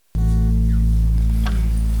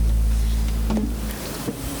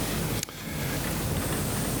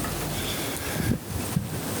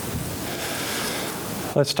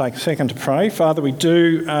Let's take a second to pray. Father, we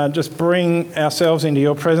do just bring ourselves into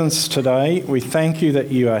your presence today. We thank you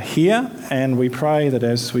that you are here, and we pray that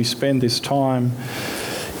as we spend this time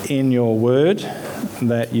in your word,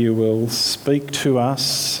 that you will speak to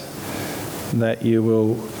us, that you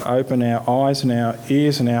will open our eyes and our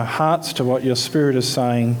ears and our hearts to what your Spirit is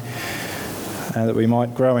saying, and that we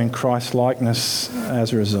might grow in Christ-likeness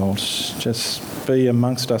as a result. Just be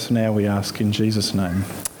amongst us now, we ask, in Jesus' name.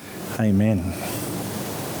 Amen.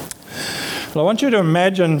 Well, I want you to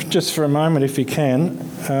imagine, just for a moment if you can,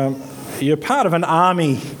 you're part of an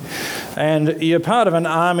army, and you're part of an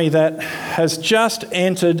army that has just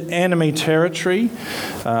entered enemy territory,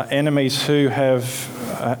 enemies who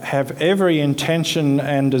have every intention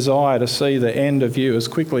and desire to see the end of you as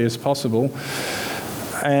quickly as possible,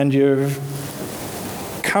 and you've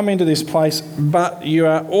come into this place, but you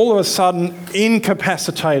are all of a sudden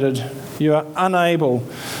incapacitated. You are unable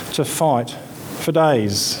to fight for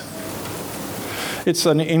days. It's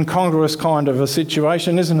an incongruous kind of a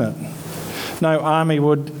situation, isn't it? No army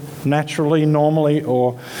would naturally, normally,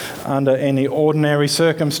 or under any ordinary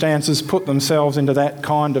circumstances put themselves into that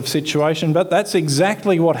kind of situation, but that's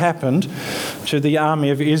exactly what happened to the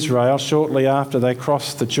army of Israel shortly after they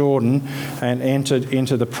crossed the Jordan and entered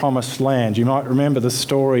into the Promised Land. You might remember the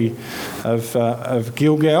story of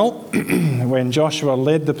Gilgal when Joshua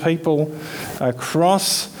led the people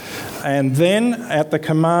across, and then at the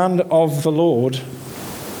command of the Lord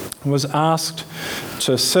was asked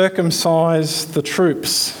to circumcise the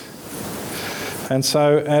troops. And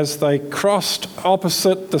so as they crossed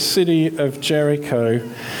opposite the city of Jericho,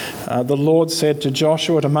 the Lord said to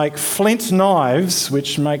Joshua to make flint knives,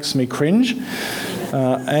 which makes me cringe,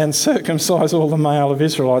 and circumcise all the male of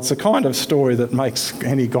Israel. It's a kind of story that makes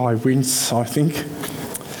any guy wince, I think.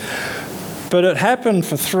 But it happened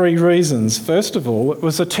for three reasons. First of all, it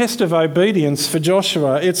was a test of obedience for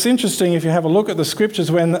Joshua. It's interesting if you have a look at the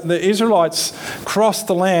scriptures, when the Israelites crossed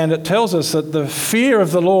the land, it tells us that the fear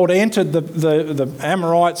of the Lord entered the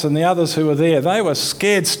Amorites and the others who were there. They were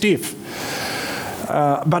scared stiff.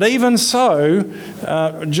 But even so,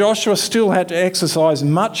 Joshua still had to exercise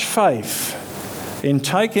much faith in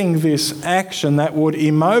taking this action that would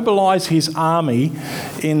immobilise his army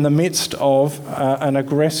in the midst of an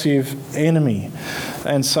aggressive enemy.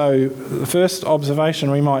 And so the first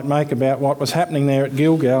observation we might make about what was happening there at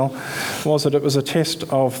Gilgal was that it was a test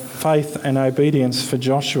of faith and obedience for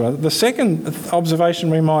Joshua. The second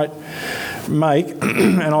observation we might make,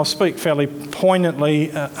 and I'll speak fairly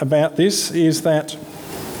poignantly about this, is that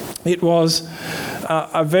it was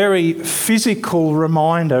a very physical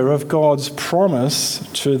reminder of God's promise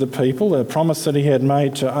to the people, the promise that he had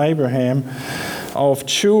made to Abraham of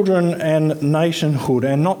children and nationhood.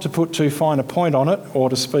 And not to put too fine a point on it, or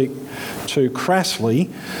to speak too crassly,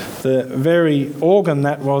 the very organ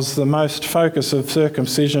that was the most focus of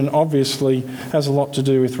circumcision obviously has a lot to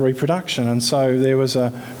do with reproduction. And so there was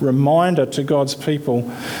a reminder to God's people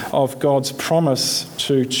of God's promise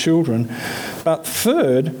to children. But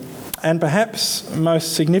third, and perhaps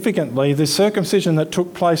most significantly, the circumcision that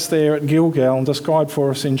took place there at Gilgal and described for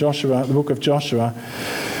us in Joshua, the book of Joshua,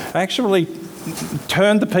 actually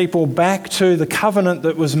turned the people back to the covenant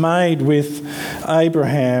that was made with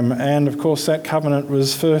Abraham. And of course that covenant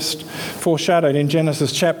was first foreshadowed in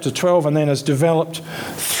Genesis chapter 12 and then has developed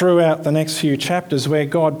throughout the next few chapters, where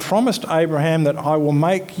God promised Abraham that I will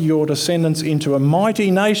make your descendants into a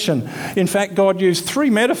mighty nation. In fact, God used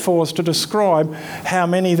three metaphors to describe how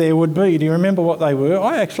many there would be. Do you remember what they were?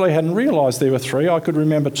 I actually hadn't realised there were three. I could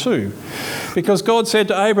remember two. Because God said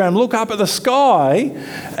to Abraham, look up at the sky,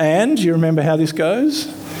 and you remember how this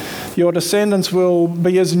goes? Your descendants will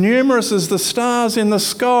be as numerous as the stars in the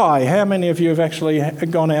sky. How many of you have actually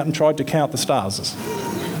gone out and tried to count the stars?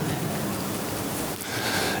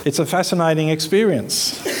 It's a fascinating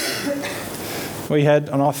experience. We had,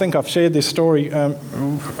 and I think I've shared this story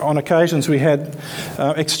on occasions, we had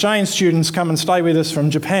exchange students come and stay with us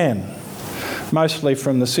from Japan, mostly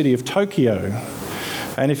from the city of Tokyo.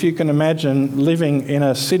 And if you can imagine living in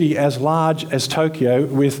a city as large as Tokyo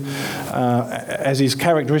with, as is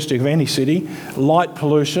characteristic of any city, light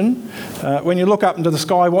pollution, when you look up into the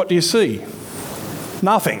sky, what do you see?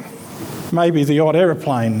 Nothing. Maybe the odd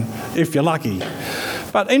aeroplane, if you're lucky.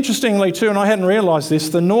 But interestingly too, and I hadn't realised this,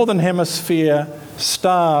 the Northern Hemisphere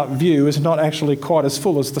star view is not actually quite as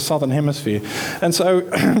full as the Southern Hemisphere. And so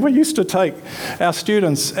we used to take our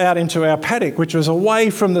students out into our paddock, which was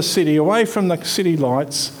away from the city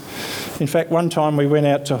lights. In fact, one time we went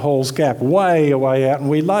out to Halls Gap, way away out, and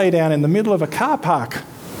we lay down in the middle of a car park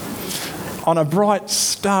on a bright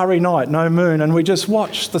starry night, no moon, and we just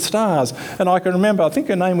watched the stars. And I can remember, I think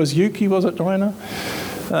her name was Yuki, was it, Diana?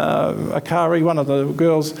 Akari, one of the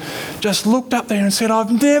girls, just looked up there and said,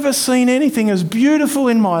 I've never seen anything as beautiful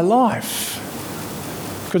in my life.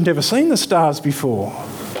 Because never seen the stars before.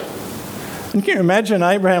 And can you imagine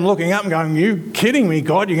Abraham looking up and going, you kidding me,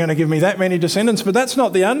 God, you're going to give me that many descendants? But that's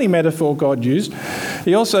not the only metaphor God used.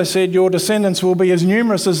 He also said, your descendants will be as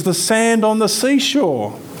numerous as the sand on the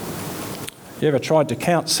seashore. You ever tried to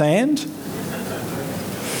count sand?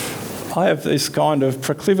 I have this kind of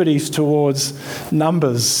proclivities towards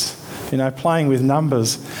numbers, playing with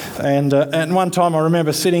numbers. And one time I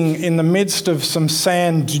remember sitting in the midst of some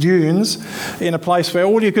sand dunes in a place where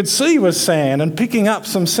all you could see was sand, and picking up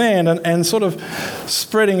some sand and sort of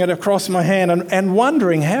spreading it across my hand and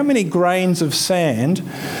wondering how many grains of sand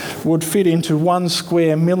would fit into 1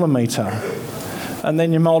 square millimetre. And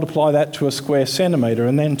then you multiply that to a square centimetre,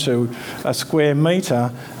 and then to a square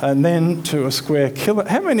metre, and then to a square kilometre.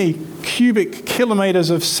 How many cubic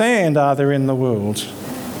kilometres of sand are there in the world?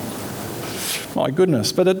 My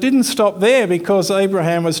goodness. But it didn't stop there, because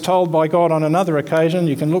Abraham was told by God on another occasion,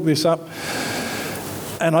 you can look this up,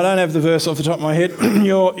 and I don't have the verse off the top of my head,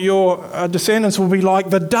 your descendants will be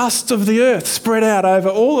like the dust of the earth, spread out over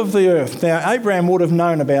all of the earth. Now, Abraham would have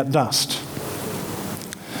known about dust.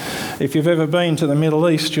 If you've ever been to the Middle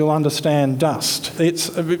East, you'll understand dust.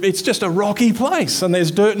 It's just a rocky place, and there's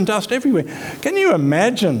dirt and dust everywhere. Can you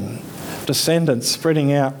imagine descendants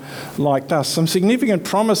spreading out like dust? Some significant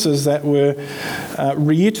promises that were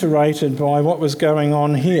reiterated by what was going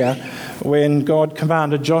on here when God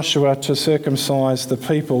commanded Joshua to circumcise the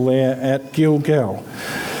people there at Gilgal.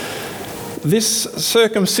 This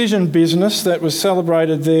circumcision business that was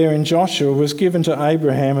celebrated there in Joshua was given to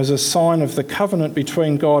Abraham as a sign of the covenant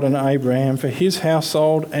between God and Abraham for his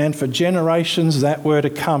household and for generations that were to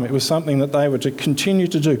come. It was something that they were to continue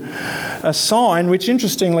to do. A sign which,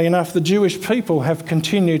 interestingly enough, the Jewish people have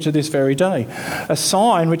continued to this very day. A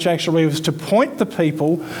sign which actually was to point the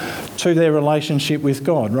people to their relationship with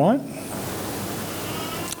God, right?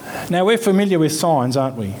 Now, we're familiar with signs,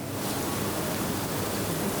 aren't we?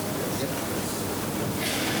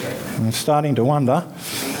 I'm starting to wonder.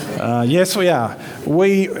 Yes, we are.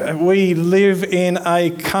 We live in a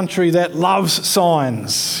country that loves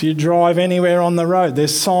signs. You drive anywhere on the road,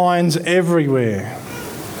 there's signs everywhere.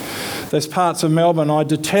 There's parts of Melbourne I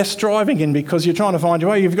detest driving in because you're trying to find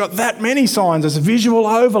your way. You've got that many signs. It's visual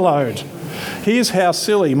overload. Here's how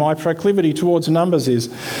silly my proclivity towards numbers is.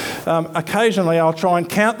 Occasionally I'll try and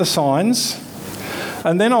count the signs,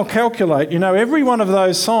 and then I'll calculate, every one of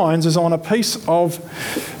those signs is on a piece of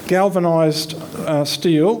galvanised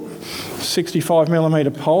steel,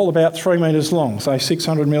 65mm pole, about 3 metres long, say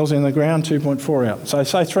 600 mils in the ground, 2.4 out, so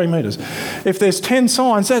say 3 metres. If there's 10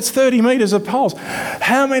 signs, that's 30 metres of poles.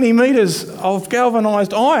 How many metres of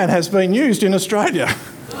galvanised iron has been used in Australia?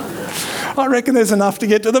 I reckon there's enough to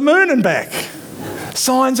get to the moon and back.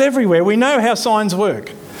 Signs everywhere. We know how signs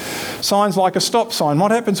work. Signs like a stop sign.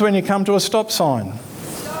 What happens when you come to a stop sign?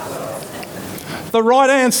 The right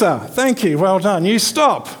answer. Thank you. Well done. You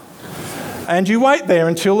stop. And you wait there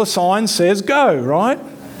until the sign says go, right?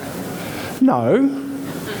 No.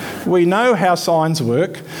 We know how signs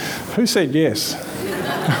work. Who said yes?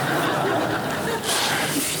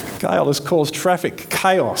 Gail has caused traffic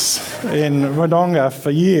chaos in Wodonga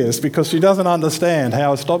for years because she doesn't understand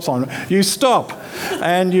how a stop sign works. You stop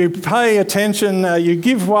and you pay attention, you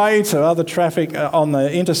give way to other traffic on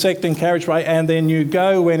the intersecting carriageway, and then you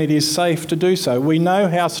go when it is safe to do so. We know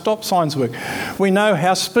how stop signs work. We know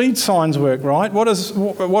how speed signs work, right? What does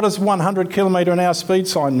 100 kilometre an hour speed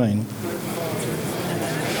sign mean?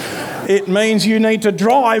 It means you need to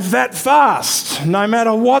drive that fast, no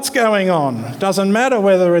matter what's going on. Doesn't matter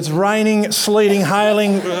whether it's raining, sleeting,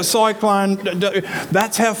 hailing, cyclone.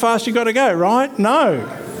 That's how fast you've got to go, right? No.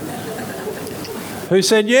 Who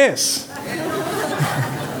said yes?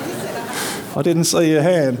 I didn't see your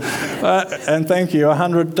hand. And thank you.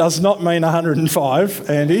 100 does not mean 105,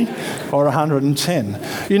 Andy, or 110.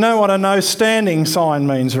 You know what a no standing sign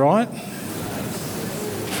means, right?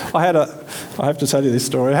 I have to tell you this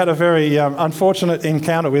story. I had a very unfortunate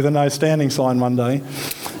encounter with a no standing sign one day.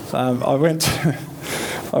 I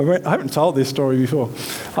haven't told this story before.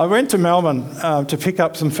 I went to Melbourne to pick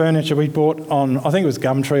up some furniture we bought on, I think it was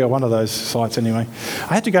Gumtree or one of those sites anyway.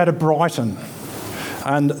 I had to go to Brighton,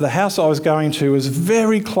 and the house I was going to was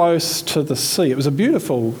very close to the sea. It was a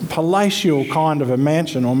beautiful palatial kind of a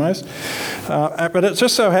mansion almost. But it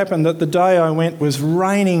just so happened that the day I went was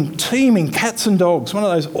raining, teeming cats and dogs, one of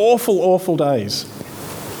those awful, awful days.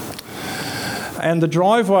 And the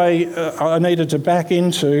driveway I needed to back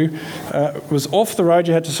into was off the road.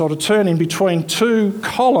 You had to sort of turn in between two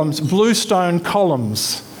columns, bluestone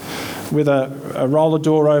columns. with a roller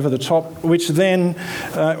door over the top, which then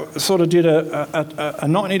sort of did a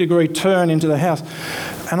 90-degree turn into the house.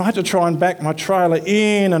 And I had to try and back my trailer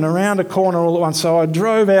in and around a corner all at once. So I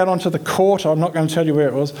drove out onto the court. I'm not going to tell you where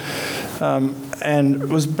it was. And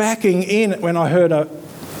was backing in when I heard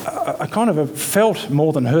felt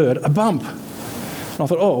more than heard, a bump. And I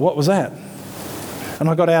thought, oh, what was that? And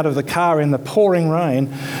I got out of the car in the pouring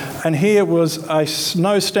rain, and here was a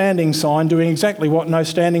no standing sign doing exactly what no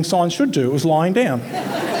standing signs should do. It was lying down.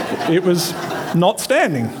 It was not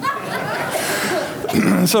standing.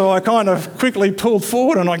 So I kind of quickly pulled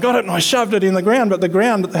forward and I got it and I shoved it in the ground, but the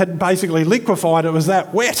ground had basically liquefied. It was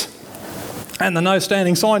that wet. And the no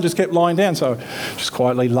standing sign just kept lying down. So I just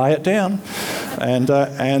quietly lay it down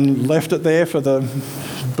and left it there for the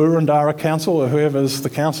Burundara Council or whoever's the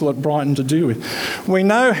council at Brighton to deal with. We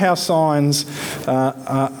know how signs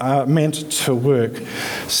are meant to work.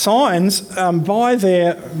 Signs, by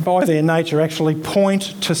their nature, actually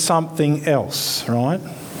point to something else, right?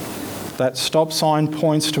 That stop sign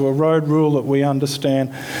points to a road rule that we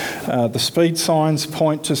understand. The speed signs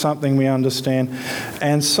point to something we understand.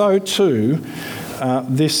 And so too,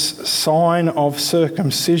 this sign of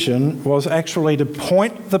circumcision was actually to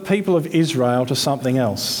point the people of Israel to something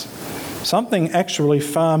else. Something actually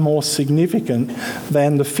far more significant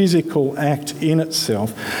than the physical act in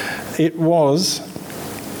itself. It was,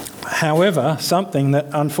 however, something that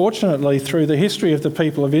unfortunately through the history of the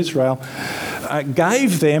people of Israel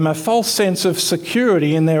gave them a false sense of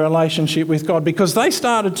security in their relationship with God, because they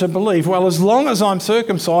started to believe, well, as long as I'm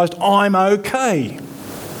circumcised, I'm okay.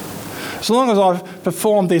 As long as I've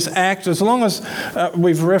performed this act, as long as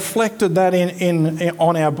we've reflected that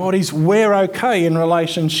on our bodies, we're okay in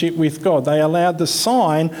relationship with God. They allowed the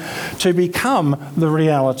sign to become the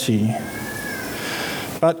reality.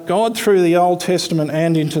 But God, through the Old Testament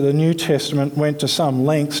and into the New Testament, went to some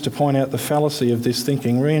lengths to point out the fallacy of this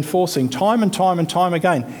thinking, reinforcing time and time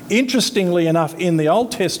again, interestingly enough, in the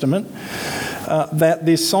Old Testament, that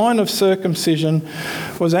this sign of circumcision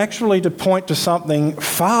was actually to point to something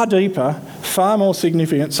far deeper, far more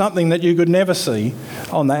significant, something that you could never see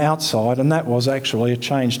on the outside, and that was actually a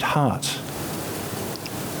changed heart.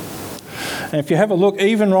 And if you have a look,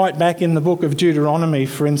 even right back in the book of Deuteronomy,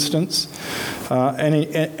 for instance,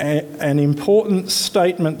 an important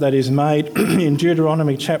statement that is made in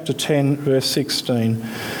Deuteronomy chapter 10, verse 16.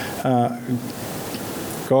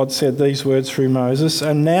 God said these words through Moses,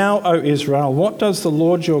 "And now, O Israel, what does the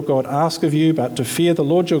Lord your God ask of you but to fear the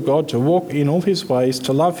Lord your God, to walk in all his ways,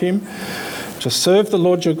 to love him, to serve the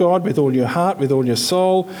Lord your God with all your heart, with all your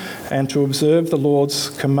soul, and to observe the Lord's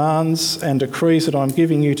commands and decrees that I'm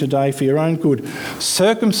giving you today for your own good.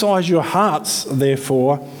 Circumcise your hearts,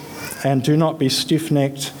 therefore, and do not be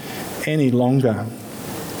stiff-necked any longer."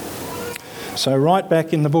 So right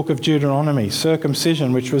back in the book of Deuteronomy,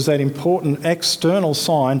 circumcision, which was that important external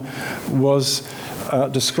sign, was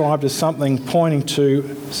described as something pointing to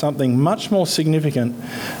something much more significant,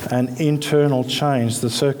 an internal change, the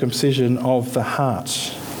circumcision of the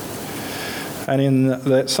heart. And in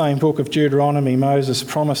that same book of Deuteronomy, Moses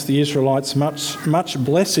promised the Israelites much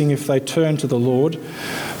blessing if they turned to the Lord,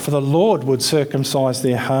 for the Lord would circumcise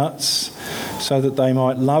their hearts so that they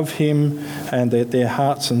might love him and that their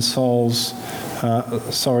hearts and souls,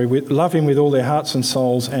 love him with all their hearts and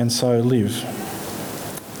souls and so live.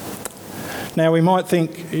 Now we might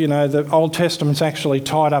think, the Old Testament's actually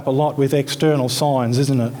tied up a lot with external signs,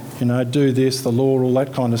 isn't it? Do this, the law, all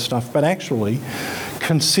that kind of stuff. But actually,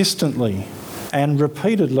 consistently and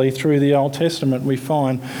repeatedly through the Old Testament, we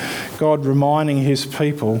find God reminding his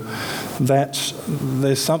people that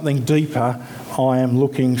there's something deeper I am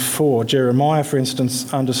looking for. Jeremiah, for instance,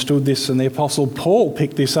 understood this, and the Apostle Paul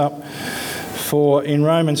picked this up. For in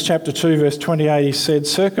Romans chapter 2, verse 28, he said,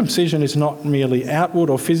 "Circumcision is not merely outward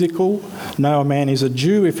or physical. No, a man is a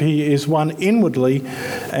Jew if he is one inwardly,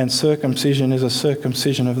 and circumcision is a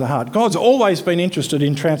circumcision of the heart." God's always been interested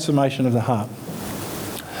in transformation of the heart.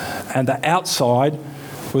 And the outside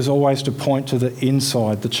was always to point to the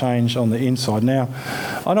inside, the change on the inside. Now,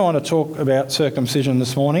 I don't want to talk about circumcision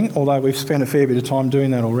this morning, although we've spent a fair bit of time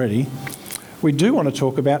doing that already. We do want to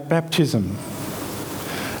talk about baptism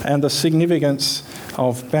and the significance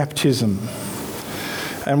of baptism.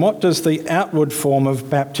 And what does the outward form of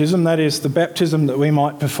baptism, that is the baptism that we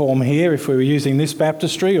might perform here if we were using this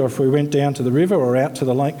baptistry or if we went down to the river or out to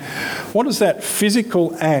the lake, what does that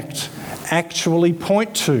physical act actually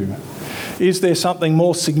point to? Is there something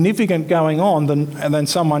more significant going on than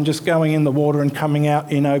someone just going in the water and coming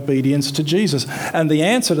out in obedience to Jesus? And the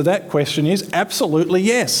answer to that question is absolutely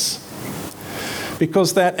yes.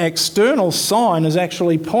 because that external sign is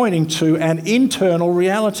actually pointing to an internal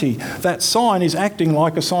reality. That sign is acting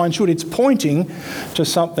like a sign should. It's pointing to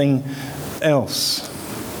something else.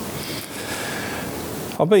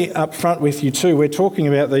 I'll be upfront with you too. We're talking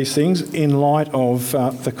about these things in light of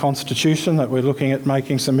the Constitution that we're looking at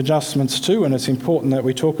making some adjustments to, and it's important that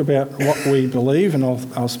we talk about what we believe, and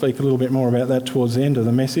I'll speak a little bit more about that towards the end of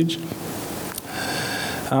the message.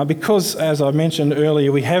 Because, as I mentioned earlier,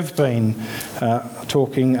 we have been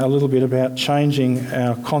talking a little bit about changing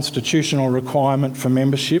our constitutional requirement for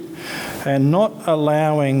membership and not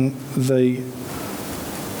allowing the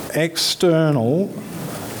external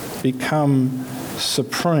become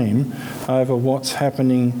supreme over what's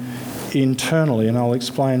happening internally, and I'll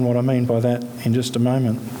explain what I mean by that in just a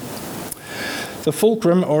moment. The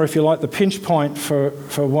fulcrum, or if you like, the pinch point for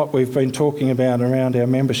what we've been talking about around our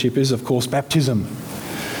membership is, of course, baptism.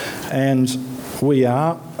 And we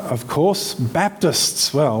are, of course,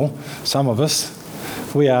 Baptists. Well, some of us.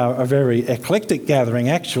 We are a very eclectic gathering,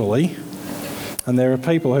 actually. And there are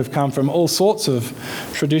people who've come from all sorts of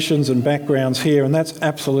traditions and backgrounds here, and that's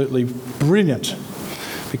absolutely brilliant,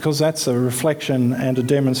 because that's a reflection and a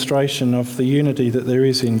demonstration of the unity that there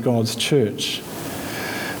is in God's church.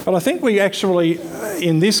 But I think we actually,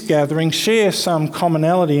 in this gathering, share some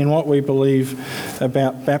commonality in what we believe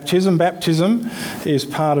about baptism. Baptism is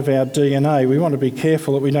part of our DNA. We want to be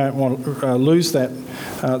careful that we don't want to lose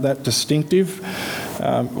that distinctive.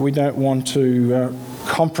 We don't want to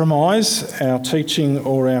compromise our teaching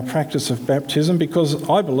or our practice of baptism, because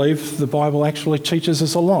I believe the Bible actually teaches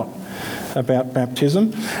us a lot about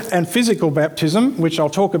baptism. And physical baptism, which I'll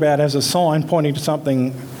talk about as a sign pointing to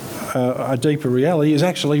something, a deeper reality, is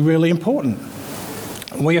actually really important.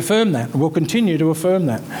 We affirm that. We'll continue to affirm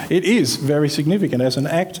that. It is very significant as an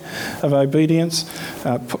act of obedience,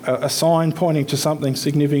 a sign pointing to something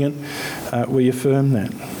significant. We affirm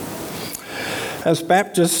that. As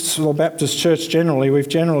Baptists, or Baptist Church generally, we've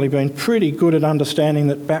generally been pretty good at understanding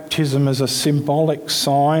that baptism is a symbolic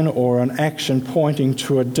sign or an action pointing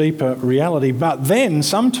to a deeper reality, but then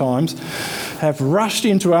sometimes have rushed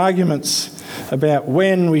into arguments about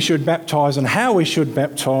when we should baptise and how we should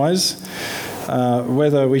baptise,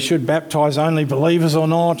 whether we should baptise only believers or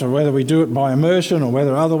not, or whether we do it by immersion, or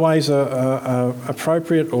whether other ways are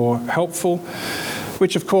appropriate or helpful,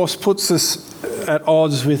 which of course puts us at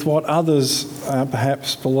odds with what others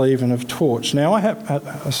perhaps believe and have taught. Now,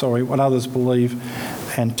 what others believe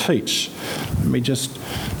and teach. Let me just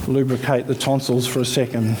lubricate the tonsils for a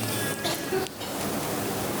second.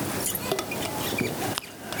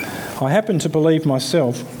 I happen to believe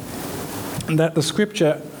myself that the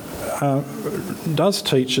Scripture does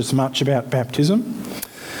teach us much about baptism,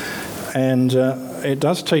 and it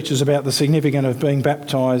does teach us about the significance of being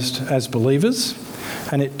baptised as believers,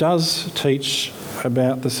 and it does teach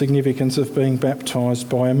about the significance of being baptised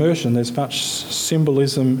by immersion. There's much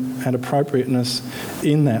symbolism and appropriateness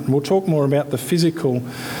in that. And we'll talk more about the physical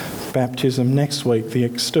baptism next week, the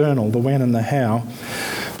external, the when and the how.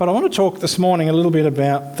 But I want to talk this morning a little bit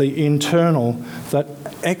about the internal that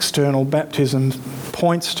external baptism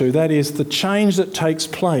points to. That is the change that takes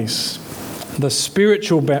place, the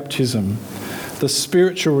spiritual baptism, the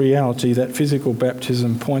spiritual reality that physical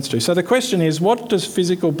baptism points to. So the question is, what does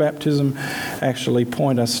physical baptism actually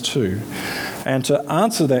point us to? And to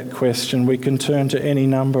answer that question, we can turn to any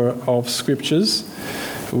number of scriptures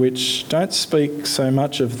which don't speak so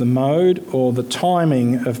much of the mode or the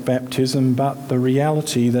timing of baptism, but the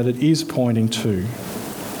reality that it is pointing to.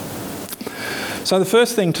 So the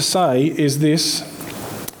first thing to say is this: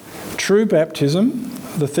 true baptism,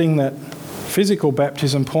 the thing that physical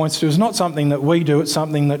baptism points to, is not something that we do, it's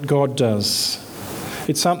something that God does.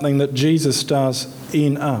 It's something that Jesus does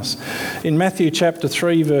in us. In Matthew chapter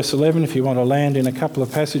 3 verse 11, if you want to land in a couple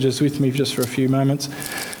of passages with me just for a few moments.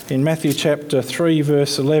 In Matthew chapter 3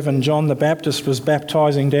 verse 11, John the Baptist was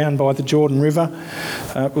baptising down by the Jordan River.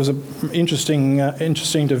 It was interesting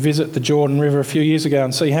to visit the Jordan River a few years ago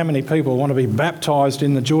and see how many people want to be baptised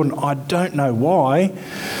in the Jordan. I don't know why,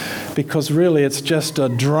 because really it's just a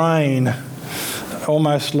drain,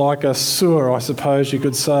 almost like a sewer, I suppose you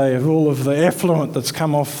could say, of all of the effluent that's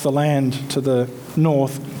come off the land to the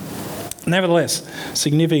north. Nevertheless,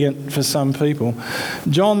 significant for some people.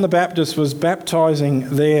 John the Baptist was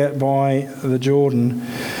baptising there by the Jordan,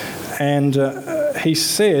 and he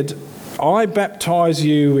said, "I baptise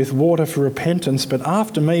you with water for repentance, but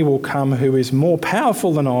after me will come who is more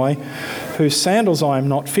powerful than I, whose sandals I am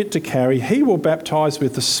not fit to carry. He will baptise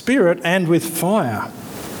with the Spirit and with fire."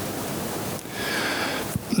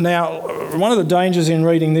 Now, one of the dangers in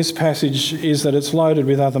reading this passage is that it's loaded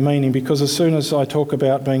with other meaning, because as soon as I talk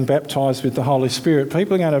about being baptised with the Holy Spirit,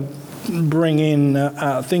 people are going to bring in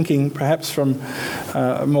thinking perhaps from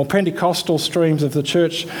more Pentecostal streams of the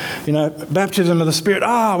church, baptism of the Spirit,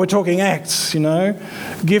 we're talking Acts,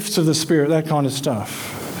 gifts of the Spirit, that kind of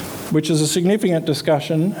stuff, which is a significant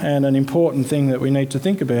discussion and an important thing that we need to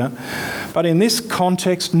think about. But in this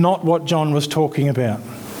context, not what John was talking about.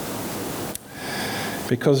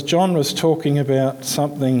 Because John was talking about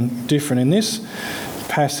something different. In this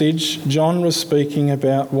passage, John was speaking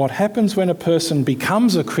about what happens when a person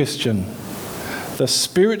becomes a Christian, the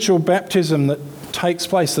spiritual baptism that takes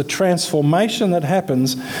place, the transformation that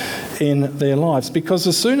happens in their lives. Because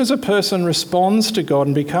as soon as a person responds to God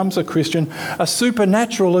and becomes a Christian, a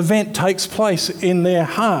supernatural event takes place in their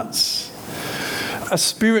hearts. A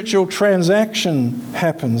spiritual transaction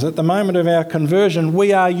happens. At the moment of our conversion,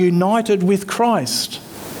 we are united with Christ.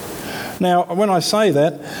 Now, when I say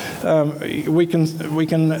that, we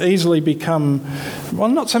can easily become,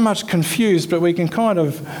 not so much confused, but we can kind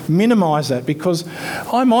of minimise that, because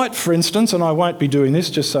I might, for instance, and I won't be doing this,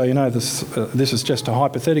 just so you know, this is just a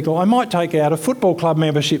hypothetical, I might take out a football club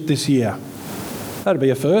membership this year. That'd be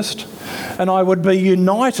a first. And I would be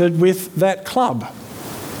united with that club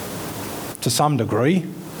to some degree.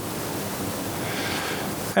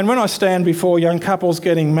 And when I stand before young couples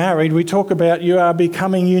getting married, we talk about you are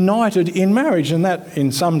becoming united in marriage, and that in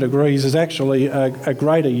some degrees is actually a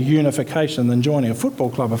greater unification than joining a football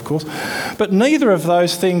club, of course. But neither of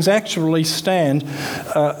those things actually stand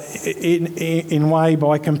in way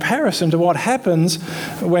by comparison to what happens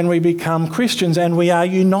when we become Christians and we are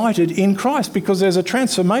united in Christ, because there's a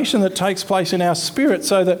transformation that takes place in our spirit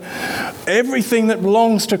so that everything that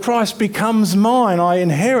belongs to Christ becomes mine. I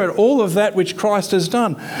inherit all of that which Christ has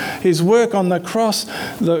done. His work on the cross,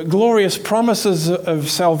 the glorious promises of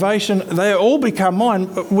salvation, they all become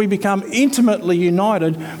mine. We become intimately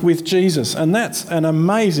united with Jesus, and that's an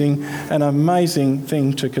amazing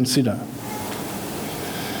thing to consider.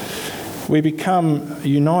 We become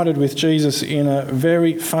united with Jesus in a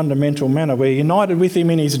very fundamental manner. We're united with him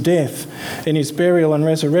in his death, in his burial and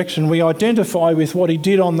resurrection. We identify with what he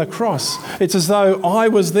did on the cross. It's as though I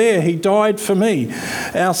was there. He died for me.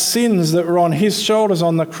 Our sins that were on his shoulders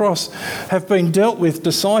on the cross have been dealt with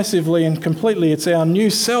decisively and completely. It's our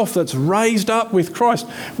new self that's raised up with Christ.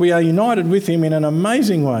 We are united with him in an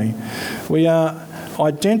amazing way. We are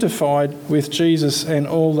identified with Jesus and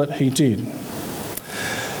all that he did.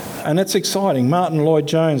 And it's exciting. Martin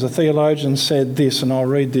Lloyd-Jones, a theologian, said this, and I'll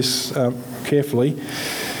read this carefully.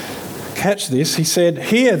 Catch this. He said,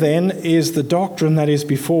 "Here then is the doctrine that is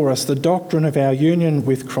before us, the doctrine of our union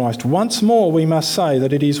with Christ. Once more we must say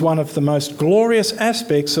that it is one of the most glorious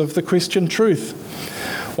aspects of the Christian truth,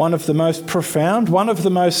 one of the most profound, one of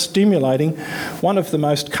the most stimulating, one of the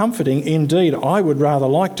most comforting. Indeed, I would rather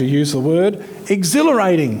like to use the word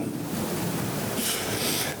exhilarating.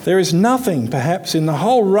 There is nothing, perhaps, in the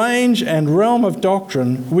whole range and realm of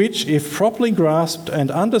doctrine which, if properly grasped and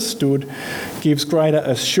understood, gives greater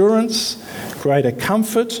assurance, greater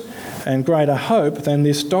comfort, and greater hope than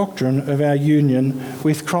this doctrine of our union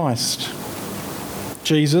with Christ.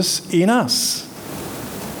 Jesus in us."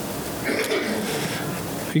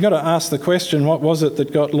 You've got to ask the question, what was it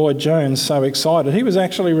that got Lloyd-Jones so excited? He was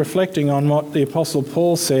actually reflecting on what the Apostle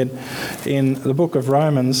Paul said in the book of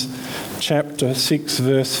Romans, chapter 6,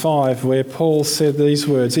 verse 5, where Paul said these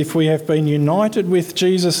words, "If we have been united with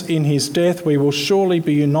Jesus in his death, we will surely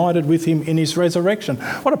be united with him in his resurrection."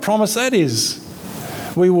 What a promise that is.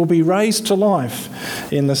 We will be raised to life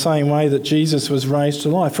in the same way that Jesus was raised to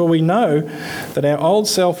life. For we know that our old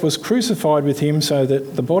self was crucified with him so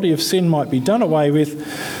that the body of sin might be done away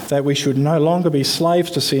with, that we should no longer be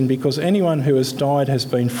slaves to sin, because anyone who has died has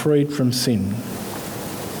been freed from sin.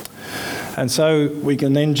 And so we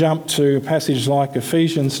can then jump to a passage like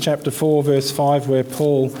Ephesians chapter 4, verse 5, where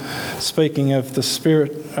Paul, speaking of the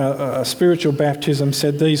spiritual baptism,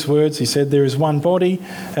 said these words. He said, "There is one body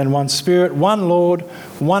and one Spirit, one Lord,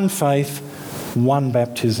 one faith, one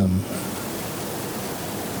baptism."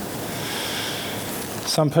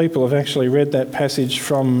 Some people have actually read that passage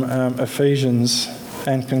from Ephesians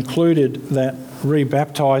and concluded that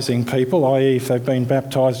rebaptising people, i.e. if they've been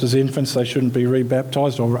baptised as infants, they shouldn't be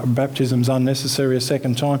rebaptised, or baptism's unnecessary a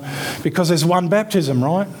second time, because there's one baptism,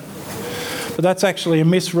 right? But that's actually a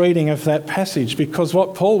misreading of that passage, because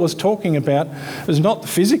what Paul was talking about is not the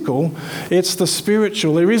physical, it's the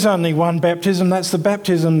spiritual. There is only one baptism, that's the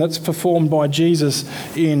baptism that's performed by Jesus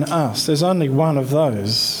in us. There's only one of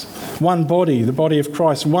those. One body, the body of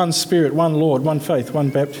Christ, one Spirit, one Lord, one faith, one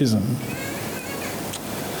baptism.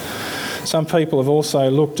 Some people have also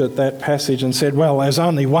looked at that passage and said, well, there's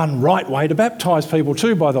only one right way to baptise people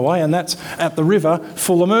too, by the way, and that's at the river,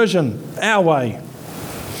 full immersion, our way.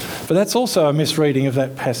 But that's also a misreading of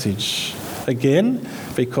that passage. Again,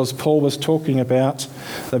 because Paul was talking about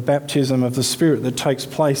the baptism of the Spirit that takes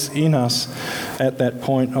place in us at that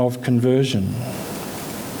point of conversion.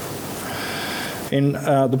 In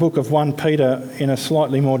the book of 1 Peter, in a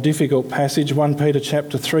slightly more difficult passage, 1 Peter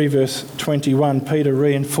chapter 3 verse 21, Peter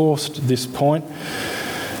reinforced this point.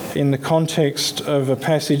 In the context of a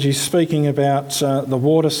passage, he's speaking about the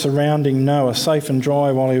water surrounding Noah, safe and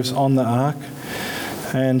dry while he was on the ark.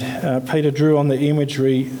 And Peter drew on the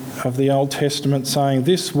imagery of the Old Testament, saying,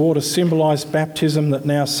 this water symbolised baptism that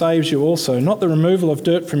now saves you also, not the removal of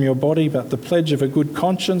dirt from your body, but the pledge of a good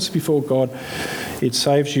conscience before God. It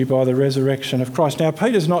saves you by the resurrection of Christ. Now,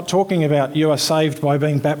 Peter's not talking about you are saved by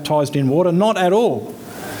being baptised in water. Not at all.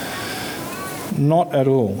 Not at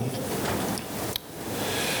all.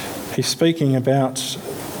 He's speaking about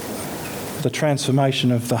the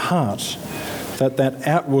transformation of the heart, that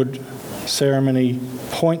outward ceremony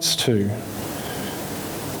points to.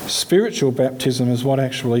 Spiritual baptism is what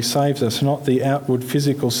actually saves us, not the outward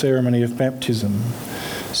physical ceremony of baptism.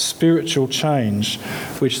 Spiritual change,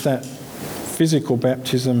 which that physical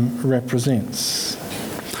baptism represents.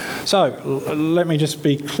 So, let me just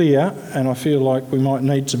be clear, and I feel like we might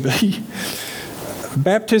need to be.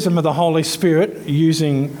 Baptism of the Holy Spirit,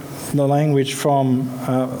 using the language from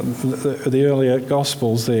the earlier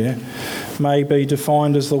Gospels there, may be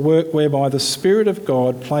defined as the work whereby the Spirit of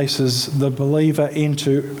God places the believer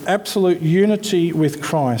into absolute unity with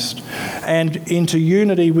Christ and into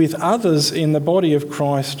unity with others in the body of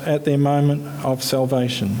Christ at their moment of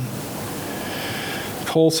salvation.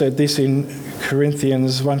 Paul said this in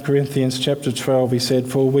 1 Corinthians chapter 12. He said,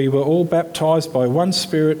 for we were all baptised by one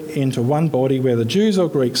Spirit into one body, whether Jews or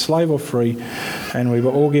Greeks, slave or free, and we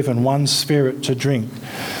were all given one Spirit to drink.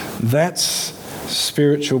 That's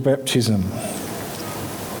spiritual baptism.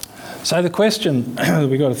 So the question that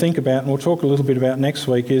we've got to think about, and we'll talk a little bit about next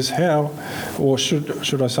week, is how, or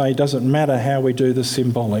should I say, does it matter how we do the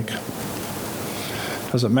symbolic?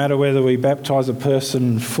 Does it matter whether we baptise a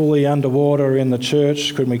person fully underwater in the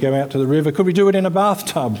church? Could we go out to the river? Could we do it in a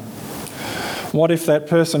bathtub? What if that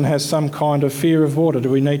person has some kind of fear of water? Do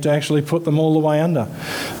we need to actually put them all the way under?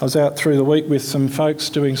 I was out through the week with some folks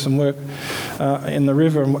doing some work in the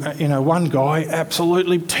river, and one guy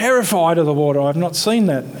absolutely terrified of the water. I've not seen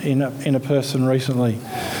that in a person recently.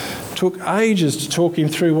 Took ages to talk him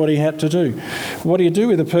through what he had to do. What do you do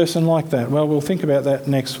with a person like that? Well, we'll think about that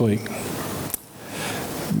next week.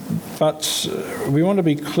 But we want to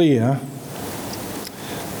be clear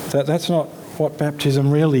that that's not what baptism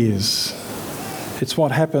really is. It's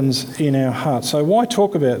what happens in our heart. So why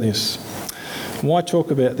talk about this? Why talk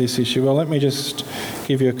about this issue? Well, let me just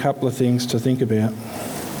give you a couple of things to think about.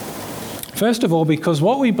 First of all, because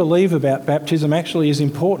what we believe about baptism actually is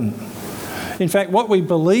important. In fact, what we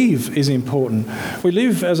believe is important. We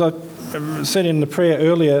live, as I said in the prayer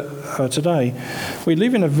earlier today, we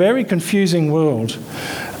live in a very confusing world.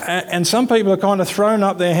 And some people are kind of thrown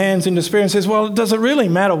up their hands in despair and says, well, does it really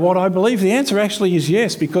matter what I believe? The answer actually is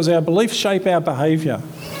yes, because our beliefs shape our behaviour.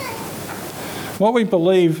 What we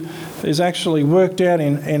believe is actually worked out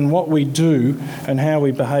in what we do and how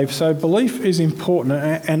we behave. So belief is important,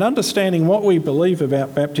 and understanding what we believe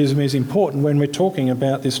about baptism is important when we're talking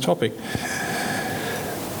about this topic.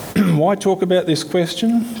 Why talk about this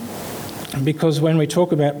question? Because when we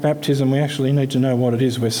talk about baptism, we actually need to know what it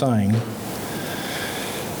is we're saying.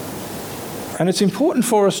 And it's important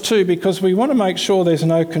for us too, because we want to make sure there's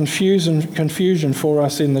no confusion for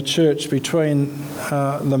us in the church between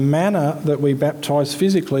the manner that we baptise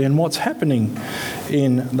physically and what's happening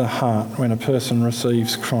in the heart when a person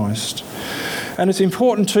receives Christ. And it's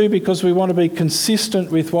important too because we want to be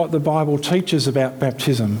consistent with what the Bible teaches about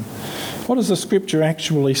baptism. What does the Scripture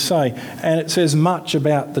actually say? And it says much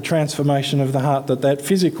about the transformation of the heart that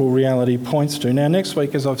physical reality points to. Now, next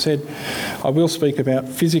week, as I've said, I will speak about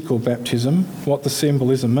physical baptism, what the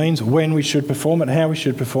symbolism means, when we should perform it, how we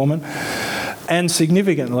should perform it, and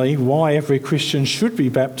significantly, why every Christian should be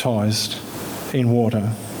baptised in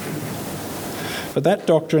water. But that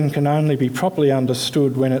doctrine can only be properly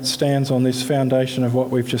understood when it stands on this foundation of what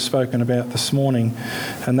we've just spoken about this morning,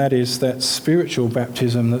 and that is that spiritual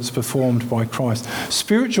baptism that's performed by Christ.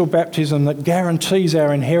 Spiritual baptism that guarantees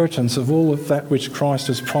our inheritance of all of that which Christ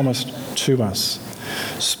has promised to us.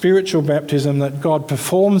 Spiritual baptism that God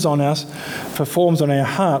performs on us, performs on our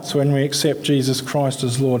hearts when we accept Jesus Christ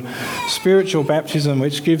as Lord. Spiritual baptism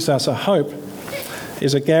which gives us a hope,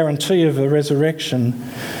 is a guarantee of the resurrection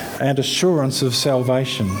and assurance of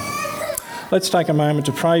salvation. Let's take a moment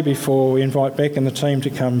to pray before we invite Beck and the team to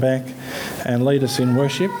come back and lead us in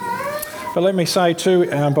worship. But let me say too,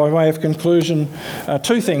 by way of conclusion,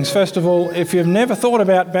 two things. First of all, if you've never thought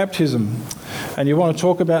about baptism and you want to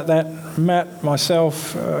talk about that, Matt,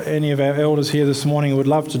 myself, any of our elders here this morning would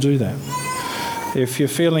love to do that. If you're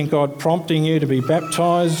feeling God prompting you to be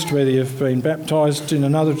baptised, whether you've been baptised in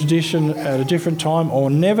another tradition at a different time or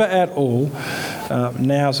never at all,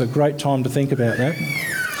 now's a great time to think about that.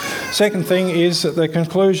 Second thing is, at the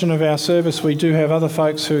conclusion of our service, we do have other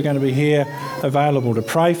folks who are going to be here available to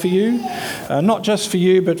pray for you, not just for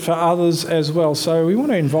you, but for others as well. So we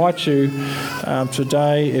want to invite you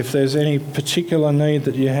today, if there's any particular need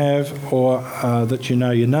that you have, or that you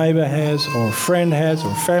know your neighbour has, or a friend has,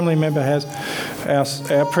 or a family member has,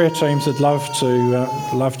 our prayer teams would love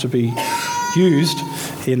to be used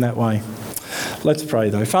in that way. Let's pray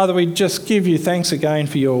though. Father, we just give you thanks again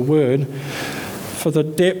for your word, for the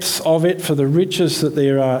depths of it, for the riches that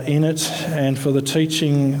there are in it, and for the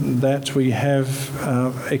teaching that we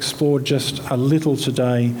have explored just a little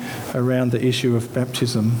today around the issue of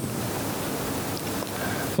baptism.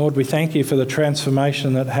 Lord, we thank you for the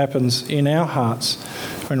transformation that happens in our hearts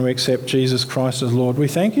when we accept Jesus Christ as Lord. We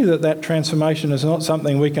thank you that that transformation is not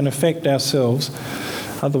something we can affect ourselves.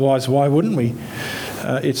 Otherwise, why wouldn't we?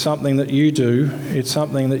 It's something that you do. It's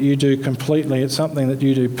something that you do completely. It's something that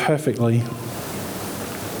you do perfectly.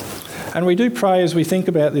 And we do pray as we think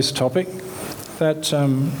about this topic that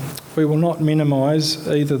we will not minimise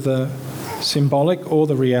either the symbolic or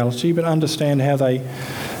the reality, but understand how they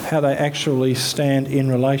actually stand in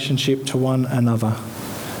relationship to one another.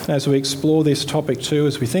 As we explore this topic too,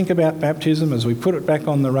 as we think about baptism, as we put it back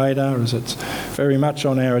on the radar, as it's very much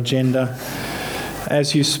on our agenda,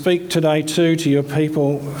 as you speak today too to your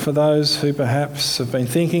people, for those who perhaps have been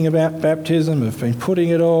thinking about baptism, have been putting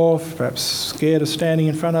it off, perhaps scared of standing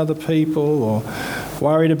in front of other people, or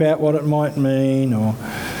worried about what it might mean, or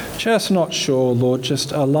just not sure, Lord,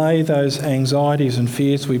 just allay those anxieties and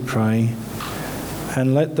fears, we pray,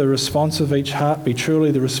 and let the response of each heart be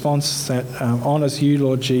truly the response that honours you,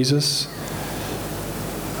 Lord Jesus,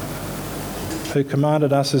 who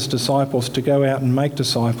commanded us as disciples to go out and make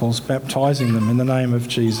disciples, baptising them in the name of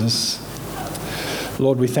Jesus.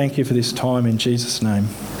 Lord, we thank you for this time in Jesus' name.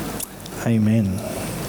 Amen.